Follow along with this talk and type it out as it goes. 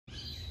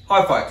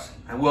Hi folks,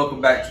 and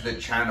welcome back to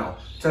the channel.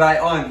 Today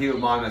I am here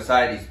with my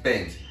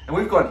Mercedes-Benz, and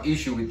we've got an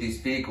issue with this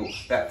vehicle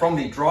that from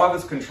the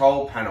driver's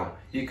control panel,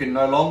 you can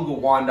no longer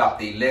wind up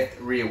the left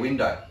rear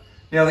window.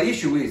 Now the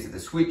issue is that the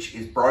switch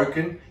is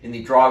broken in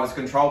the driver's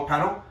control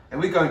panel,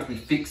 and we're going to be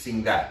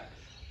fixing that.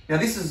 Now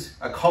this is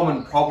a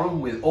common problem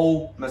with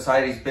all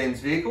Mercedes-Benz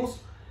vehicles.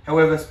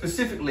 However,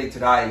 specifically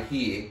today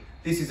here,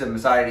 this is a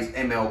Mercedes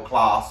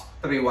CLS-Class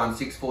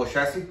W164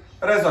 chassis,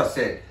 but as I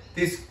said,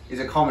 this is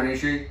a common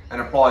issue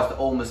and applies to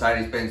all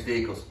Mercedes-Benz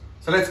vehicles.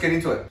 So let's get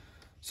into it.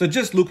 So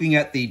just looking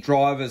at the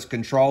driver's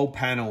control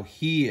panel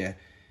here,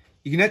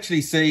 you can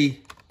actually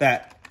see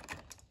that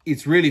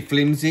it's really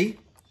flimsy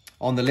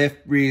on the left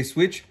rear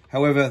switch.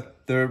 However,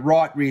 the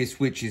right rear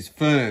switch is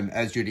firm,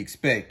 as you'd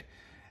expect.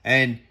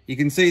 And you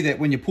can see that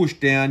when you push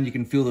down, you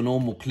can feel the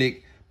normal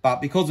click,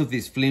 but because of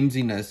this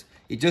flimsiness,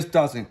 it just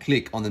doesn't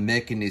click on the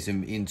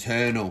mechanism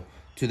internal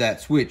to that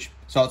switch.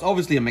 So it's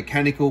obviously a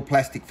mechanical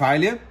plastic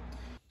failure.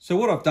 So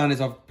what I've done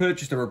is I've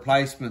purchased a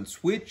replacement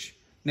switch.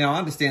 Now I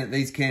understand that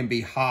these can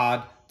be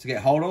hard to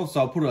get hold of, so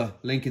I'll put a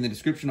link in the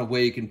description of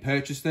where you can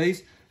purchase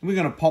these. And we're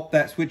going to pop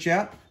that switch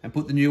out and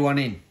put the new one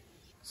in.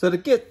 So to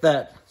get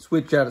that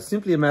switch out, it's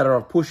simply a matter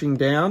of pushing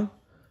down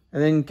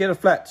and then get a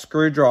flat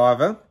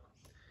screwdriver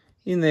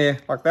in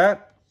there like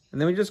that.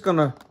 And then we're just going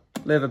to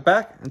lever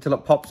back until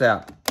it pops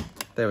out.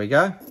 There we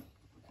go.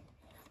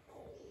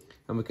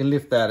 And we can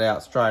lift that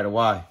out straight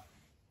away.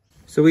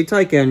 So we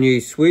take our new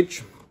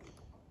switch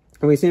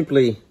and we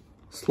simply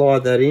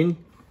slide that in.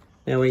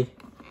 Now we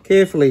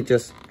carefully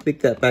just click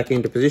that back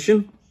into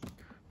position,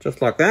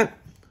 just like that.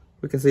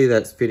 We can see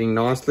that's fitting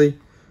nicely.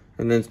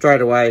 And then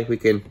straight away we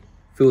can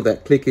feel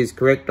that click is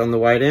correct on the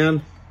way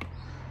down,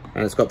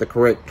 and it's got the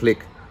correct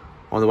click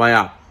on the way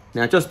up.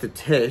 Now just to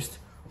test,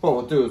 what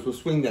we'll do is we'll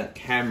swing that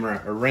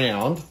camera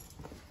around.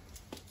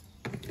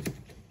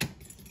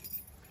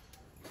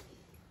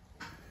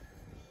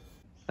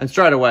 And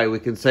straight away we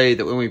can see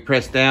that when we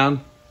press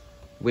down,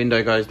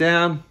 window goes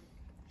down,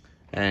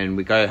 and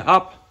we go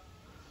up,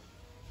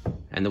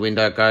 and the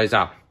window goes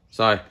up.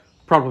 So,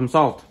 problem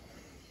solved.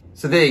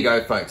 So there you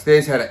go folks,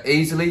 there's how to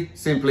easily,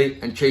 simply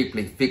and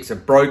cheaply fix a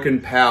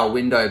broken power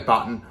window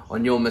button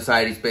on your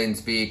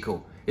Mercedes-Benz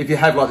vehicle. If you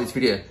have liked this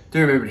video, do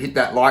remember to hit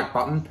that like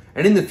button,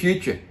 and in the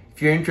future,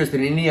 if you're interested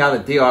in any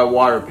other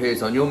DIY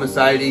repairs on your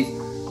Mercedes,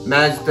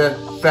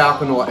 Mazda,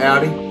 Falcon or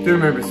Audi, do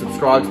remember to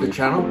subscribe to the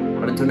channel.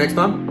 But until next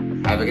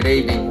time, have a good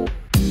evening.